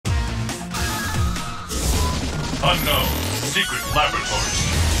Unknown. Secret laboratory.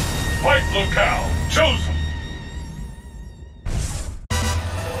 Fight locale. Chosen.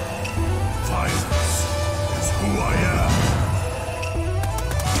 Violence is who I am.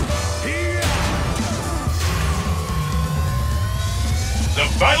 The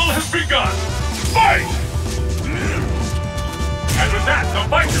battle has begun. Fight! And with that, the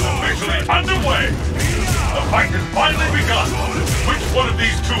fight is officially underway. The fight has finally begun. Which one of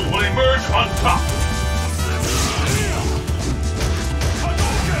these two will emerge on top?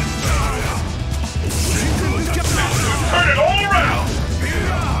 Turn it all around!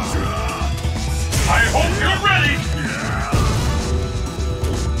 I hope you're ready!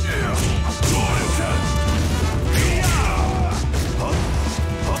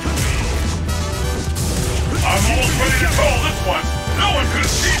 I'm almost ready to call this one! No one could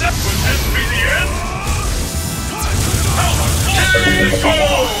see that! Would this be the end?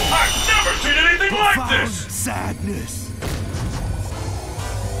 Oh, I've never seen anything like this! Sadness.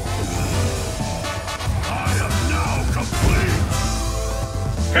 I am now complete.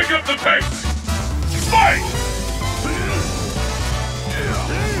 Pick up the pace! Fight!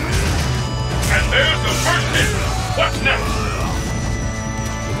 And there's the first hit! What's next?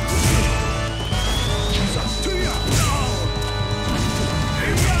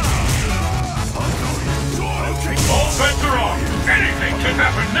 All bets are off! Anything can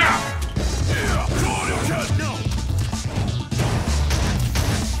happen now!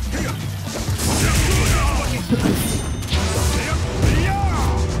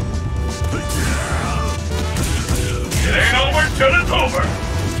 It ain't over till it's over!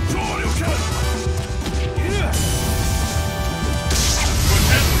 Could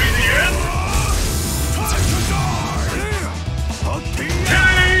this be the end?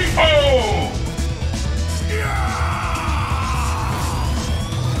 K.O.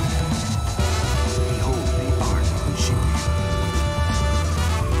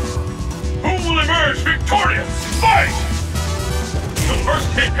 Who will emerge victorious? Fight! The first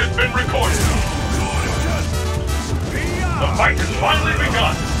hit has been recorded. The fight has finally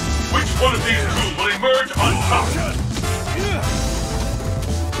begun. Which one of these two will emerge on top?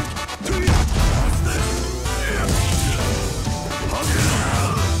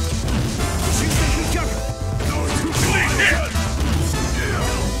 Clean hit!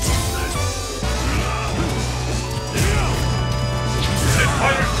 This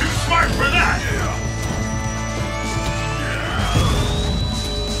fighter's too smart for that!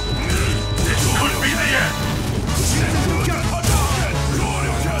 This could be the end!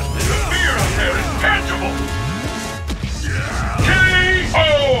 The fear out there is tangible! K.O.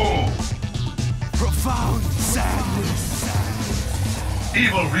 Profound sadness.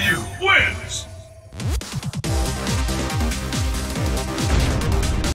 Evil Ryu